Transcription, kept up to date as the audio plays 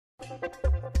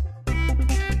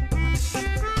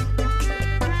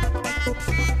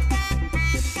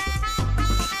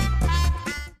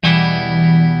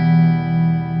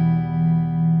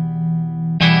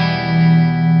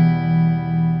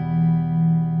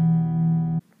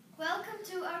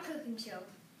Show.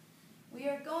 We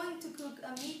are going to cook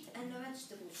a meat and a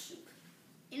vegetable soup.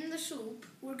 In the soup,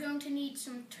 we're going to need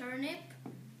some turnip,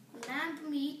 lamb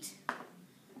meat,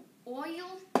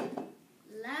 oil,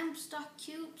 lamb stock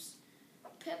cubes,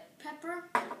 pepper,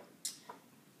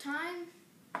 thyme,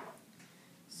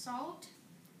 salt,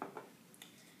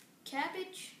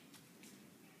 cabbage,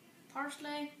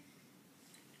 parsley,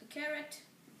 a carrot,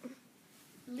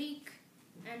 leek,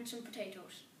 and some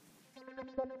potatoes.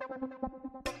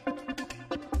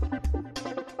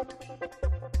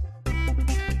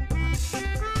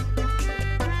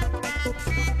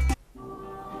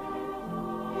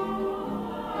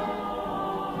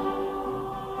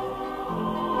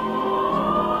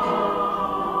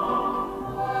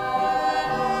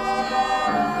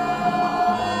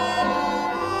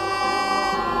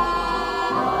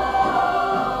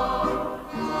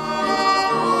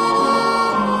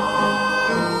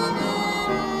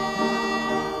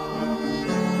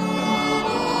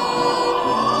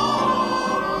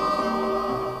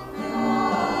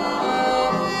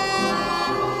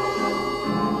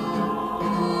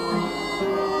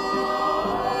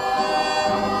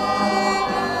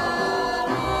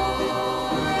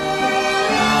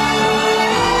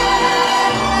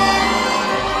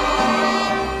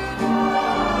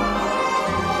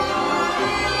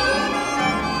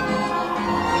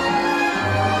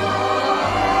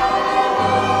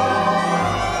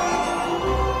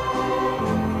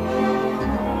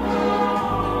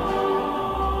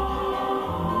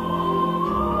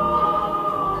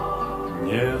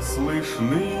 Не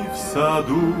слышны в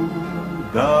саду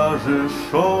даже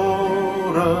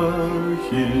шорохи,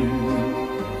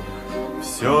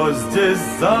 все здесь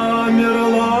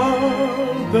замерло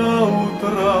до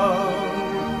утра.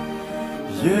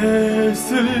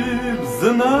 Если б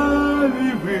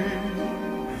знали вы,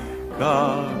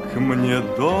 как мне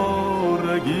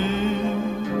дороги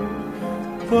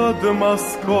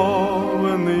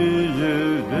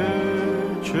подмосковные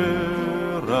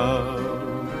вечера,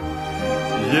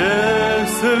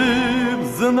 если б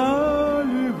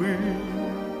знали вы,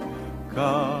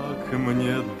 как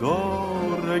мне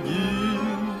дороги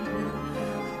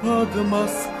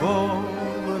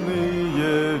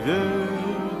подмосковные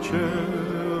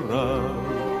вечера.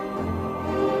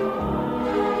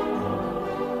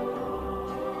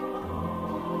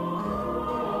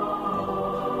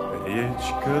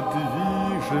 Речка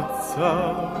движется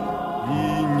и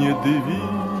не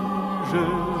движется,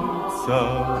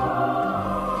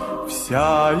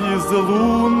 вся из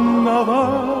лунного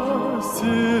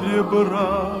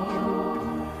серебра.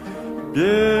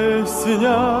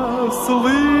 Песня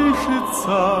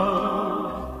слышится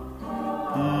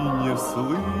и не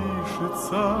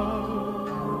слышится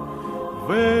в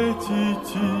эти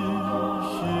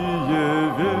тихие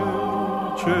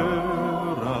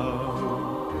вечера.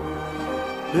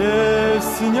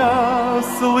 Песня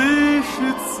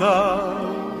слышится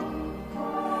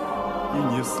и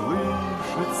не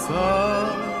слышится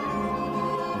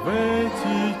в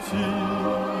эти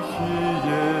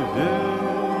тихие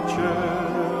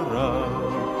вечера.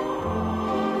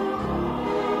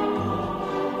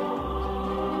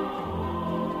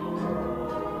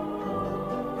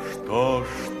 Что ж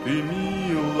ты,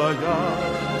 милая,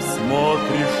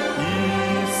 смотришь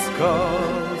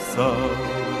искоса,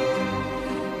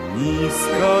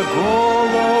 низко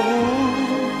голову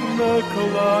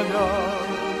наклоня?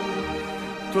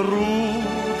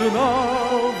 Трудно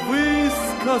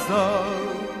высказать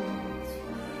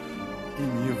и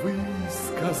не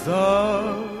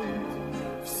высказать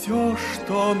все,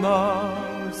 что на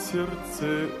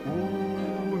сердце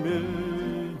у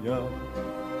меня.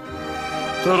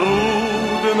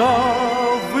 Трудно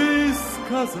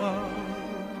высказать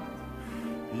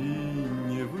и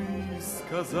не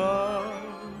высказать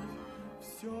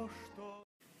все, что...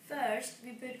 First,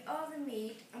 we put all the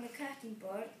meat on a cutting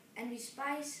board and we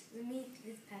spice the meat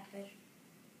with pepper.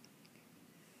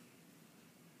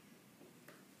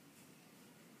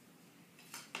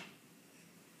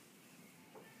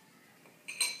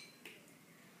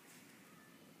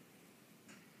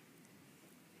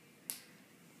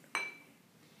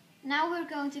 Now we're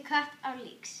going to cut our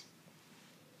leeks.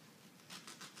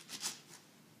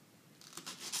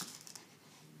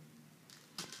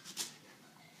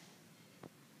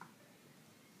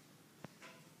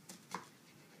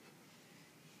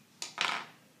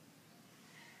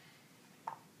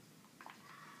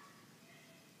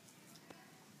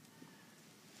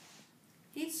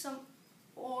 heat some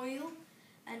oil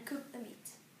and cook the meat.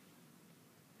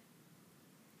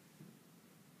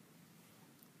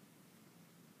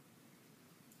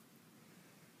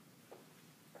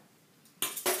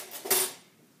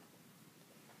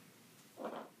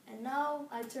 And now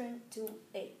I turn to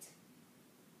 8.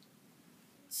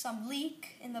 Some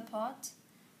leek in the pot,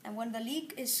 and when the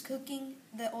leek is cooking,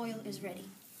 the oil is ready.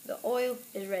 The oil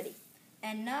is ready.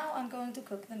 And now I'm going to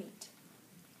cook the meat.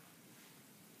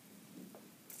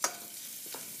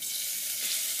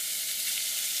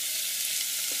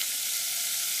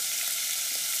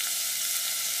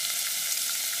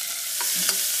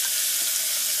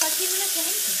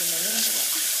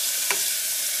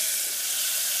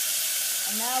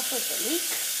 And now put the leek.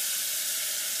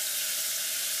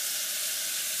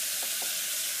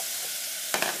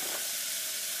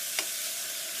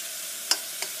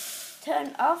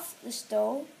 Turn off the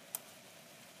stove.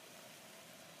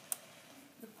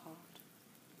 The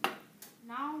pot.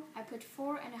 Now I put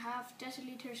 4.5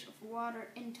 deciliters of water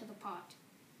into the pot.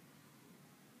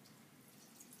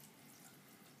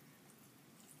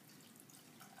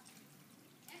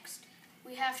 Next,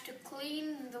 we have to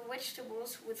clean the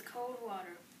vegetables with cold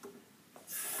water.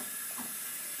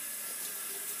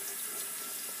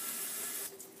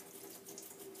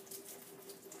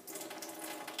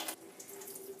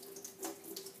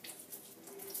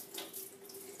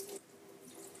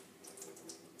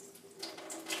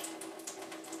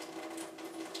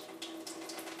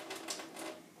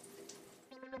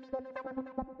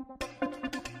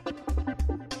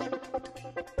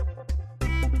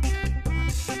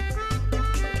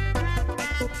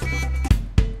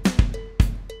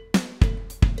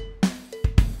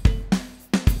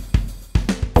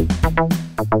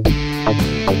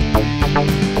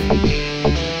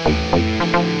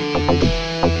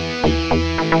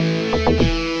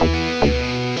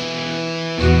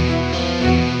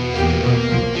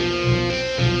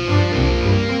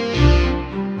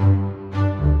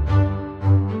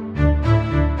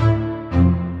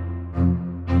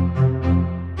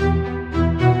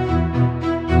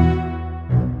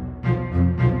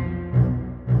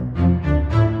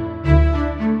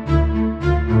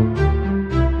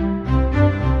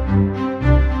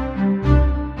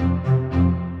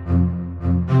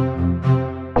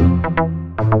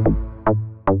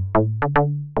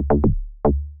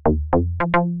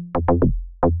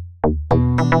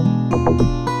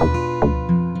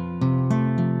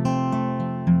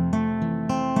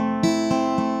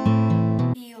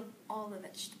 Peel all the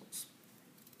vegetables.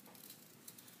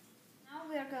 Now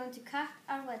we are going to cut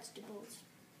our vegetables.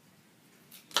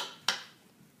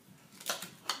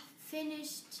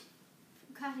 Finished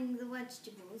cutting the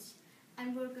vegetables,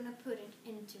 and we're going to put it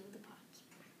into the pot.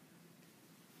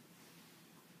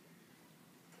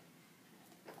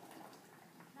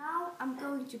 Now I'm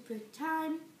going to put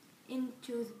thyme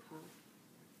into the pot.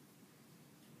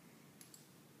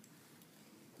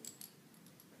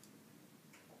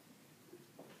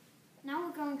 Now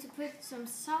we're going to put some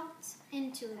salt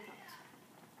into the pot.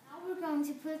 Now we're going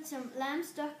to put some lamb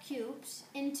stock cubes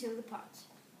into the pot.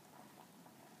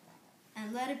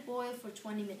 And let it boil for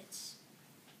 20 minutes.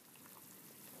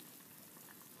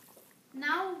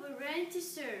 Now we're ready to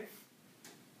serve.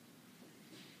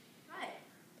 Try it.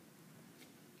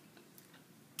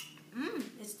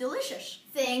 It's delicious.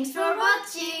 Thanks for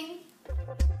watching!